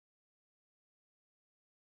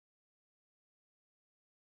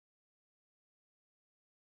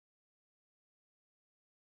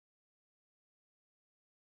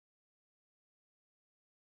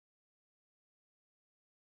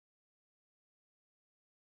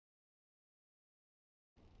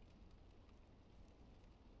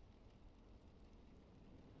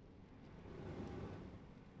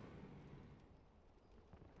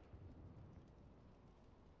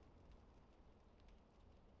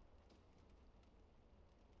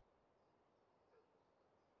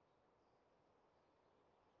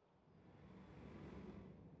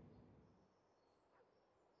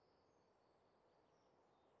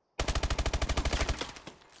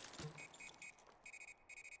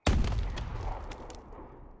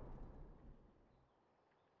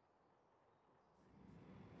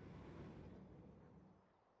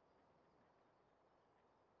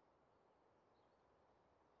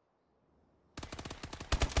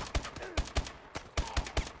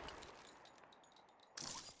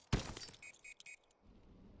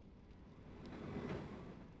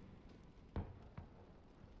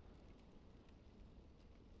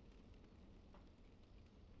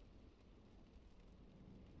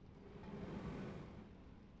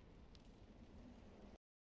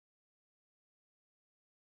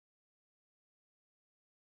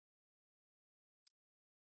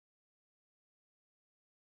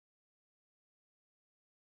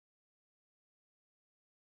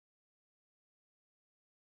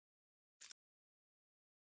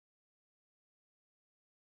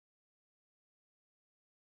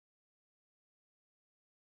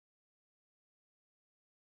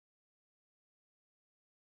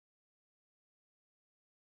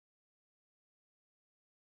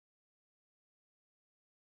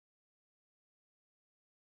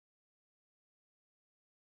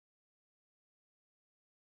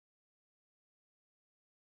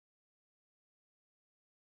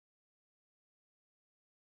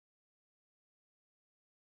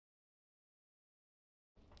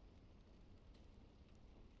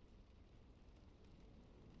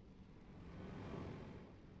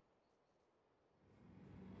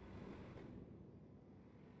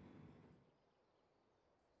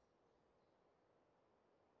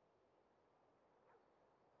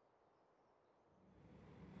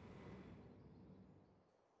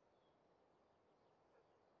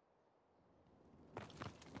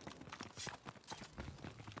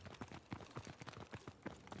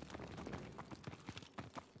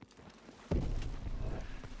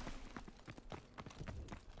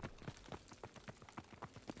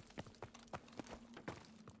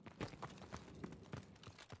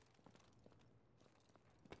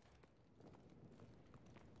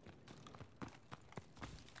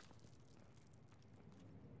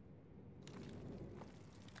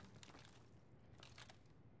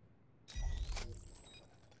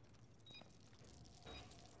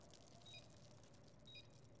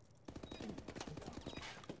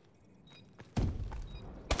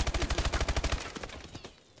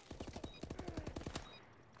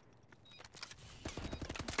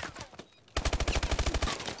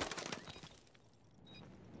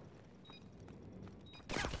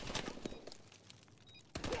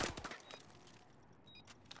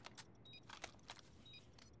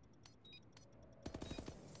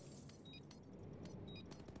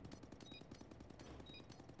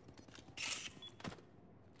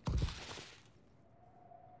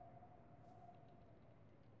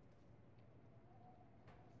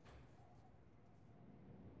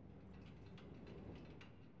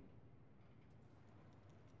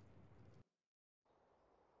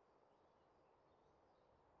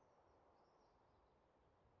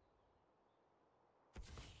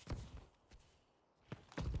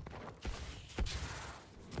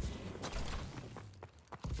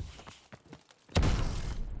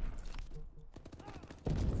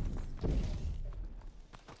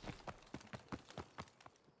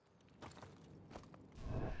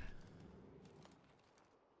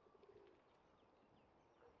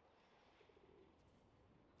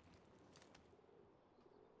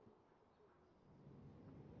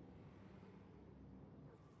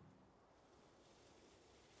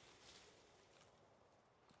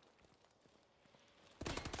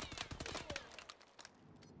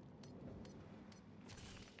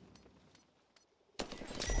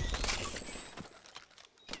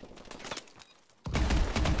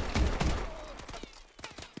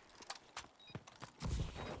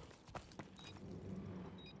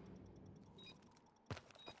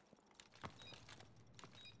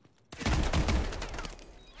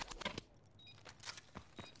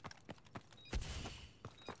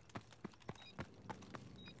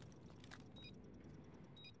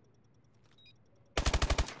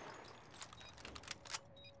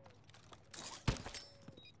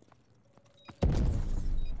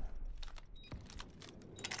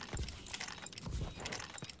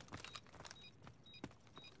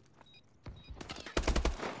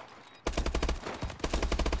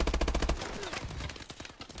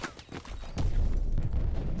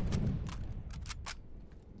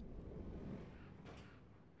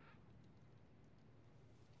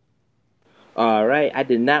Alright, I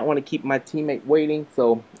did not want to keep my teammate waiting,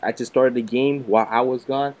 so I just started the game while I was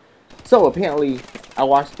gone. So apparently, I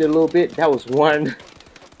watched it a little bit. That was one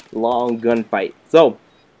long gunfight. So,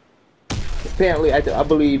 apparently, I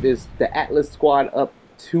believe is the Atlas squad up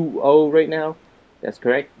 2-0 right now. That's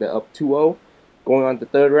correct, they're up 2-0. Going on to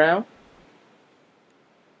the third round.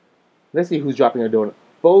 Let's see who's dropping a donut.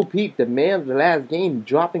 Bo Peep, the man of the last game,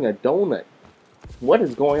 dropping a donut. What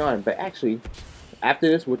is going on? But actually, after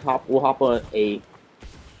this, we'll hop on a,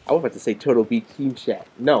 I was about to say Turtle Beach team chat.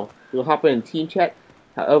 No, we'll hop in team chat.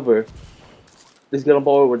 However, let's get on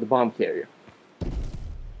board with the bomb carrier.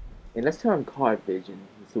 And let's turn on card vision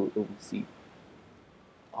so we see.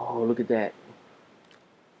 Oh, look at that.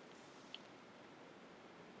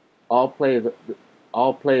 All players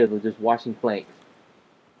are just watching flanks.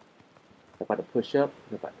 They're about to push up.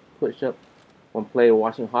 They're about to push up. One player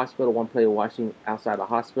watching hospital. One player watching outside the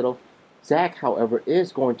hospital. ZAG, however,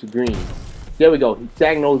 is going to green. There we go.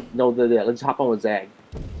 ZAG knows they're there. Let's hop on with ZAG.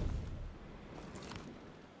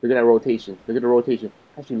 Look at that rotation. Look at the rotation.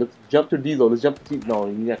 Actually, let's jump to Dezo. Let's jump to Dezo. No,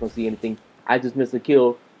 you're not gonna see anything. I just missed a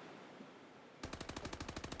kill.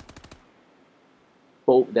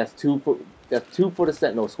 Oh, that's two for the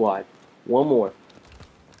Sentinel squad. One more.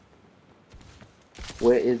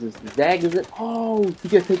 Where is this? ZAG is it? Oh, he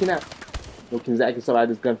gets taken out. No, can ZAG survive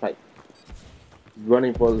this gunfight? He's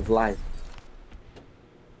running for his life.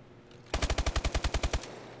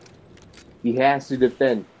 He has to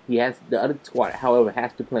defend. He has the other squad, however,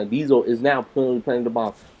 has to plan. Dezo is now planning the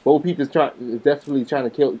bomb. Bo Peep is desperately trying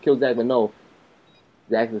to kill ZAG, but no.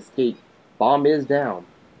 ZAG's escaped. Bomb is down.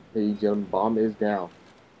 Ladies and gentlemen, bomb is down.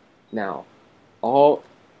 Now, all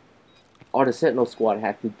the Sentinel squad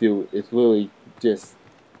have to do is really just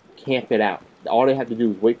camp it out. All they have to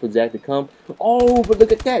do is wait for ZAG to come. Oh, but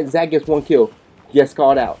look at that. ZAG gets one kill. Gets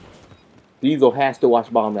called out. Dezo has to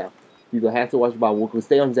watch bomb now. Dezo has to watch bomb. We'll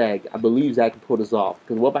stay on ZAG. I believe ZAG can pull this off.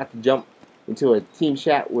 Because we're about to jump into a team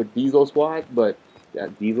chat with Dezo squad. But,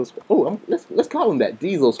 Dezo squad. Oh, let's call him that.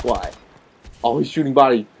 Dezo squad. Oh, he's shooting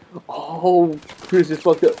body. Oh, Chris just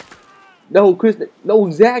fucked up. No, Chris. No,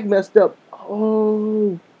 ZAG messed up.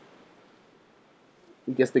 Oh.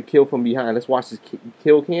 He gets the kill from behind. Let's watch this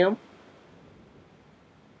kill cam.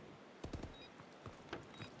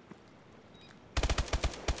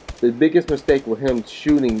 The biggest mistake was him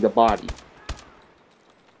shooting the body.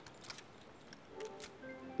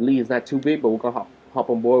 Lee is not too big, but we're gonna hop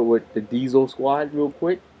on board with the Dezo squad real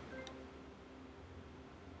quick.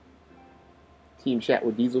 Team chat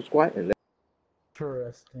with Dezo squad and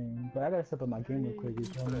interesting. But I gotta step up my game real quick.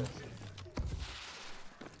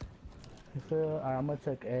 You feel? I'm gonna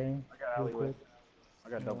check A. I got alleyway. I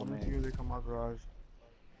got double main. Here they come out garage.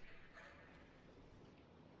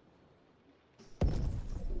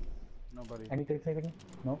 Nobody. Anything taken?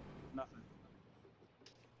 No. Nothing.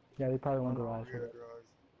 Yeah, they probably went garage. Here at garage.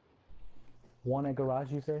 One at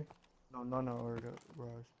garage, you say? No, or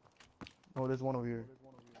garage. Oh, there's one over here.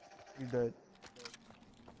 He's dead.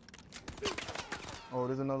 Oh,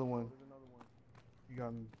 there's another one. He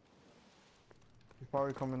got me. He's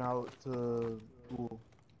probably coming out to pool.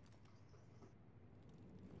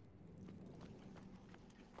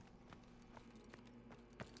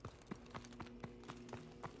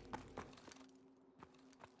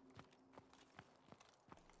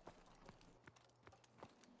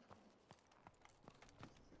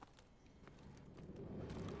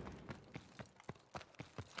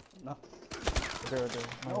 No. There. Nice.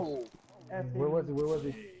 No. Where was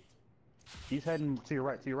he? He's heading to your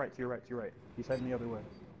right. He's heading the other way.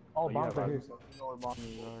 Oh, bombs yeah, are here. You know what bomb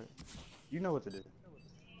is, alright. You know what to do.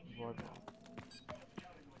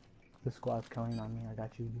 The squad's counting on me. I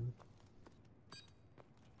got you, dude.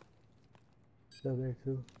 Still there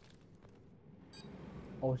too.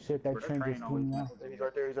 Oh shit, that train just flew me out. He's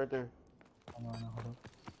right there. Oh, no, hold up.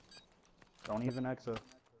 Don't even exo.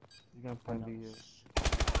 He's gonna plan B here.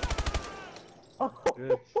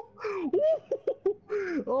 Good.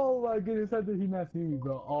 Oh my goodness, how did he not see me,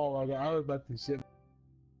 bro? Oh my god, I was about to shit.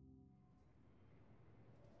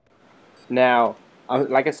 now,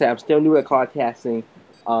 like I said, I'm still new at card casting.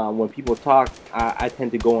 When people talk, I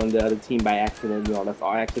tend to go on the other team by accident. You know, that's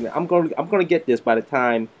all accident. I'm gonna get this by the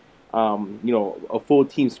time you know, a full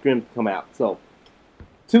team scrim come out. So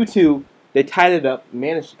 2-2, they tied it up,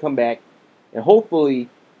 managed to come back, and hopefully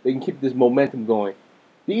they can keep this momentum going.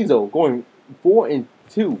 Dezo going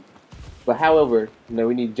 4-2, but however, you know,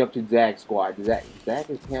 we need to jump to ZAG squad. ZAG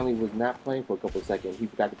apparently was not playing for a couple of seconds. He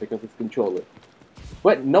forgot to pick up his controller.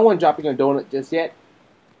 But no one dropping a donut just yet.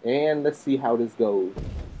 And let's see how this goes.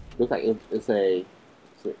 Looks like it's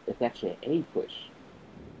actually an A push.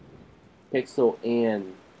 Pixel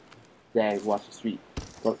and ZAG, watch the street.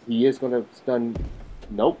 But he is gonna stun.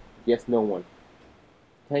 Nope. Guess no one.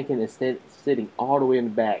 Tankin is sitting all the way in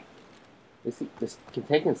the back. Can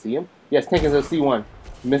Tankin see him? Yes, Tankin's a C1.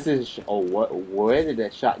 Misses. Oh, what? Where did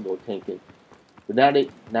that shot go, Tankin? But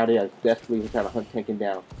now they are desperately trying to hunt Tankin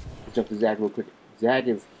down. Let's jump to ZAG real quick. ZAG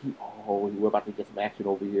is. Oh, we're about to get some action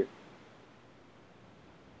over here.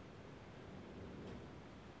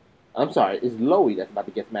 I'm sorry, it's Loey that's about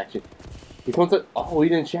to get some action. He comes up. Oh, he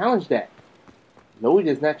didn't challenge that. Loey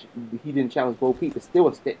does not. He didn't challenge both people. It's still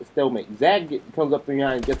a stalemate. ZAG comes up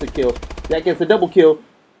behind, gets a kill. ZAG gets a double kill.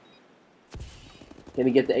 Can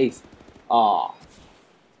he get the ace? Ah.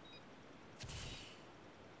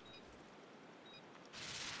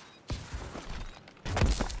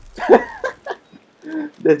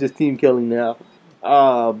 That's just team killing now.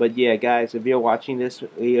 But yeah, guys, if you're watching this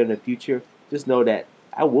later in the future, just know that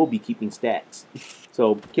I will be keeping stats.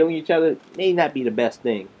 So killing each other may not be the best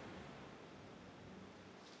thing.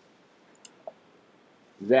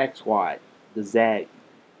 ZAG squad, the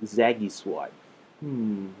Zaggy squad.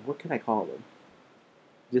 What can I call them?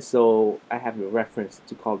 Just so I have a reference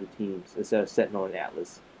to call the teams instead of setting on an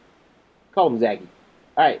atlas. Call them Zaggy.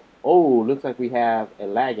 Alright. Oh, looks like we have a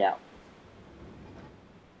lag out.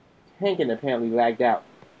 Tankin apparently lagged out.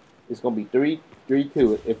 It's going to be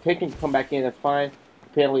 3-2. If Tankin can come back in, that's fine.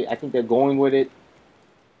 Apparently, I think they're going with it.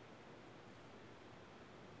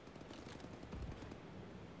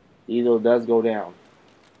 Dezo does go down.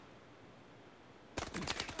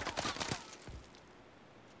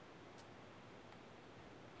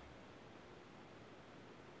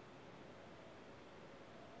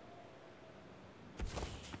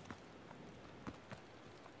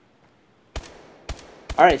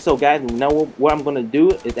 Alright, so guys, now what I'm gonna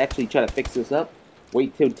do is actually try to fix this up.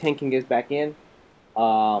 Wait till Tankin gets back in.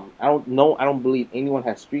 I don't believe anyone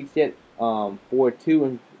has streaks yet.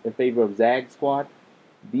 4-2 in favor of ZAG squad.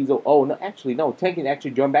 Dezo. Oh no, actually no. Tankin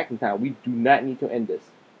actually joined back in time. We do not need to end this.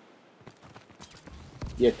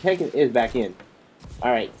 Yeah, Tankin is back in.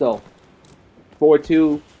 Alright, so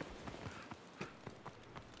 4-2.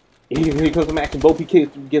 Here comes some action. Both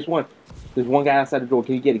kids gets one. There's one guy outside the door.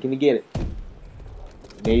 Can he get it? Can he get it?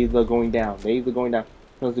 Dezo going down. Dezo going down.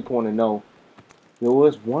 Turns the corner. No. There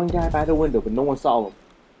was one guy by the window, but no one saw him.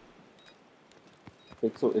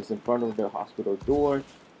 Pixel is in front of the hospital door.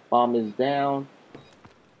 Bomb is down.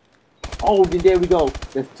 Oh, there we go.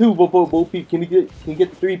 That's two before both people. Can he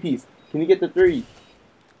get the 3-piece? Can he get the 3?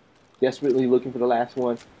 Desperately looking for the last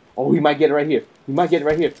one. Oh, he might get it right here. He might get it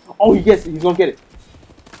right here. Oh, he gets it. He's gonna get it.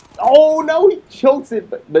 Oh no, he chokes it.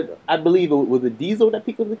 But I believe it was a Dezo that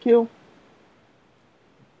picked up the kill.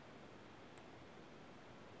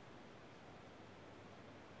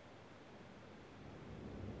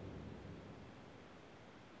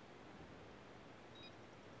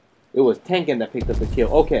 It was Tankin that picked up the kill.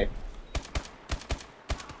 Okay.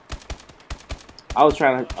 I was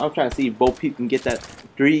trying to see if both people can get that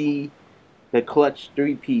the clutch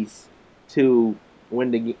 3-piece to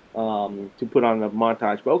win the to put on a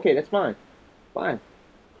montage. But okay, that's fine. Fine.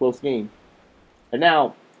 Close game. And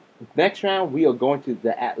now, next round we are going to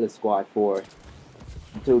the Atlas squad for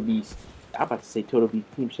Total Beast. I'm about to say Total Beast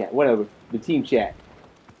team chat. Whatever. The team chat.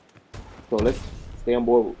 So let's stay on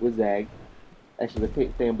board with ZAG. Actually,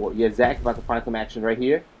 let's stay on board. Yeah, ZAG's about to find some action right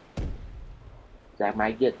here. ZAG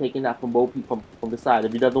might get taken out from both people from the side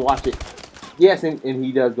if he doesn't watch it. Yes, and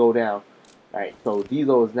he does go down. Alright, so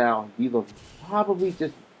Dezo is now. Dezo probably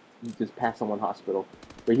just passed someone hospital.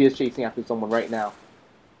 But he is chasing after someone right now.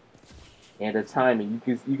 And the timing,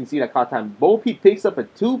 you can see that caught time. Bo Peep picks up a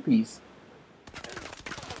 2-piece.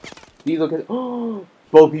 Dezo gets, oh,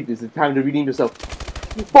 Bo Peep, it's the time to redeem yourself.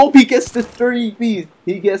 Bo Peep gets the 3-piece.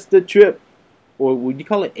 He gets the trip. Or would you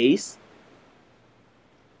call it ace?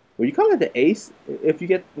 Would you call it the ace if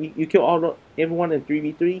you kill everyone in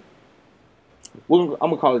 3v3? I'm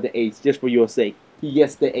gonna call it the ace just for your sake. He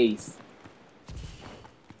gets the ace.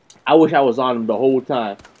 I wish I was on him the whole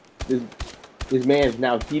time. This man is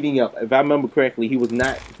now heating up. If I remember correctly, he was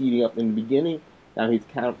not heating up in the beginning. Now he's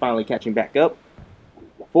kind of finally catching back up.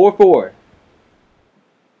 4-4.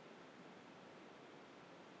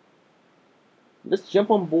 Let's jump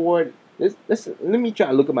on board. Let me try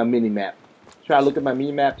to look at my mini map. Try to look at my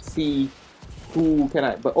mini map, see who can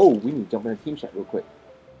I. But oh, we need to jump in a team chat real quick.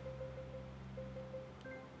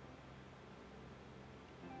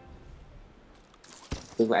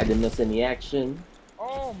 Looks like I didn't miss any action.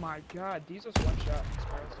 Oh my god, Dezo's one shot in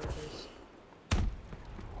spiral surface.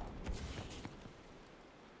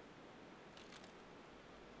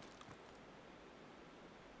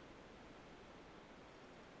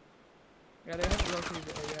 Yeah, they haven't rotated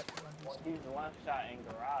it yet. He's one shot in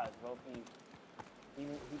garage. Bro Peep. He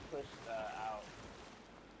pushed out.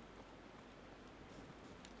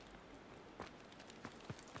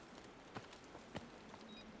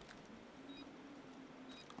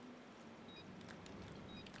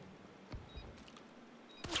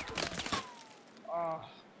 Oh,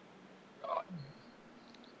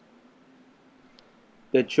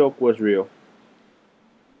 The choke was real.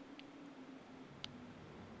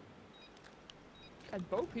 God,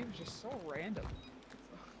 Bo Peep is just so random.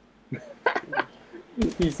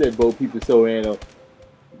 He said Bo Peep is so random.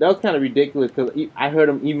 That was kind of ridiculous because I heard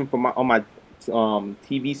him even from on my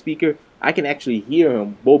TV speaker. I can actually hear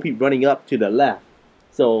him, Bo Peep running up to the left.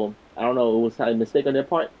 So I don't know, it was a mistake on their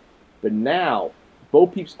part. But now, Bo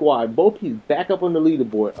Peep squad, Bo Peep's back up on the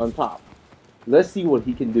leaderboard on top. Let's see what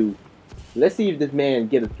he can do. Let's see if this man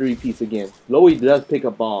get a 3-piece again. Lowy does pick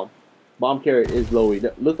up bomb. Bomb carrier is Lowy.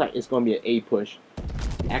 Looks like it's going to be an A push.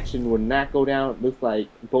 Action will not go down. Looks like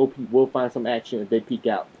Bo Peep will find some action if they peek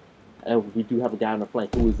out. And we do have a guy on the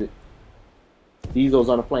flank. Who is it? Dezo's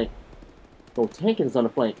on the flank. No, Tankin's on the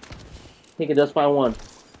flank. Tankin does find one.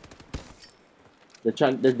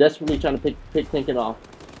 They're desperately trying to pick Tankin off.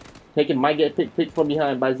 Tankin might get picked from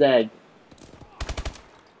behind by ZAG.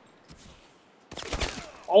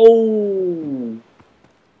 Oh!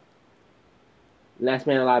 Last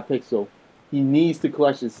man alive, Pixel. He needs to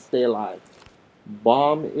clutch this to stay alive.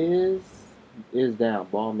 Bomb is down.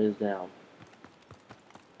 Bomb is down.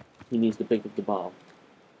 He needs to pick up the bomb.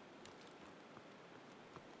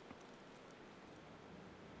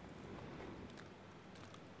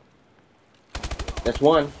 That's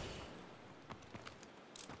one.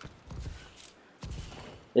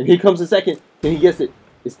 And here comes the second. And he gets it.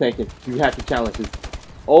 It's Tankin. You have to challenge this.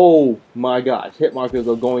 Oh my gosh. Hit markers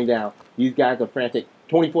are going down. These guys are frantic.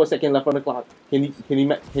 24 seconds left on the clock. Can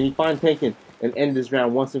he find Tankin and end this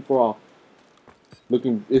round once and for all?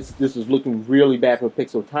 This is looking really bad for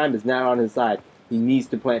Pixel. Time is not on his side. He needs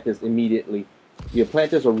to plant this immediately. You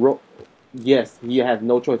plant this or yes, he has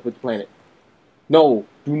no choice but to plant it. No,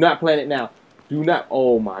 do not plant it now. Do not.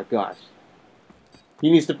 Oh my gosh.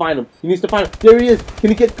 He needs to find him. He needs to find him. There he is. Can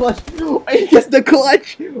he get clutch? He gets the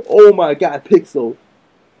clutch. Oh my god, Pixel.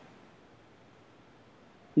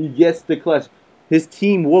 He gets the clutch. His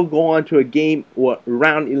team will go on to a game,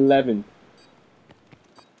 round 11.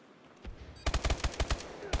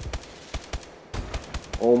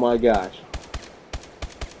 Oh my gosh.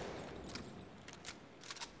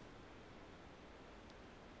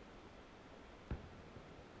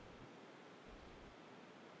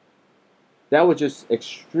 That was just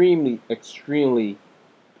extremely, extremely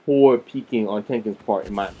poor peeking on Tankin's part,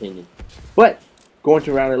 in my opinion. But, going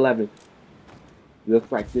to round 11.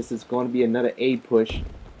 Looks like this is going to be another A push.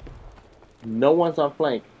 No one's on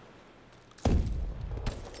flank.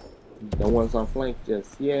 No one's on flank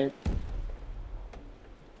just yet.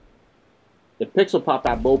 If Pixel pop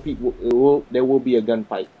out, Bo Peep, there will be a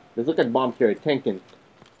gunfight. Let's look at bomb carrier, Tankin.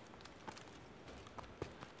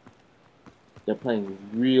 They're playing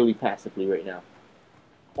really passively right now.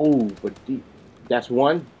 Oh, but that's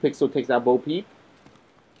one. Pixel takes out Bo Peep.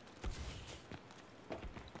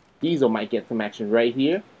 Dezo might get some action right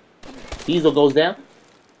here. Dezo goes down.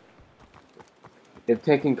 If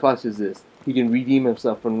Tankin clutches this, he can redeem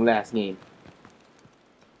himself from the last game.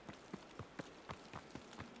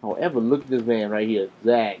 However, look at this man right here,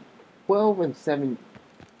 ZAG. 12-7.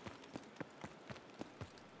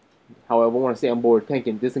 However, I want to stay on board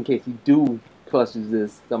Tankin just in case he clutches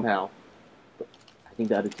this somehow. I think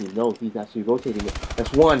the other team knows he's actually rotating it.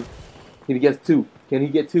 That's one. Can he get two? Can he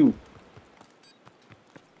get two?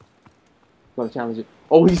 Gonna challenge it.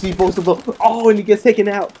 Oh, he sees both of them. Oh, and he gets taken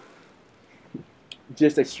out.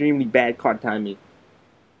 Just extremely bad card timing.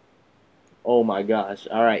 Oh my gosh.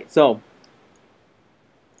 Alright, so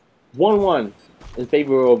 1-1 in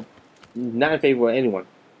favor of, not in favor of anyone.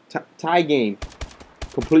 Tie game.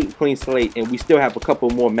 Complete clean slate, and we still have a couple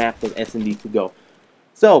more maps of S&D to go.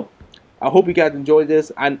 So, I hope you guys enjoyed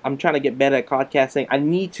this. I'm trying to get better at card casting. I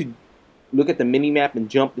need to look at the mini map and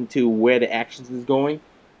jump into where the actions is going.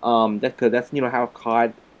 That's how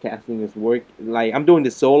card casting is work. Like, I'm doing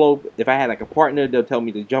this solo. If I had like a partner, they'll tell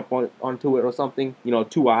me to jump onto it or something.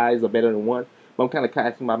 2 eyes are better than one. But I'm kind of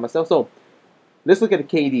casting by myself. So let's look at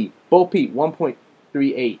the KD. Bo Peep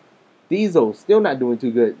 1.38. Dezo still not doing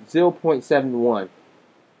too good. 0.71.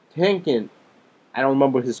 Tankin, I don't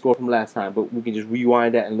remember his score from last time, but we can just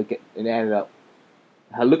rewind that and look at and add it up.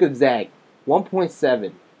 Look at ZAG, 1.7.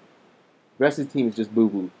 The rest of the team is just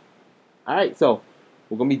boo-boo. Alright, so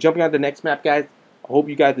we're going to be jumping on the next map, guys. I hope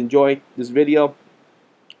you guys enjoyed this video.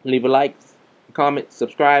 Leave a like, comment,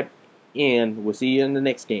 subscribe, and we'll see you in the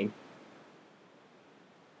next game.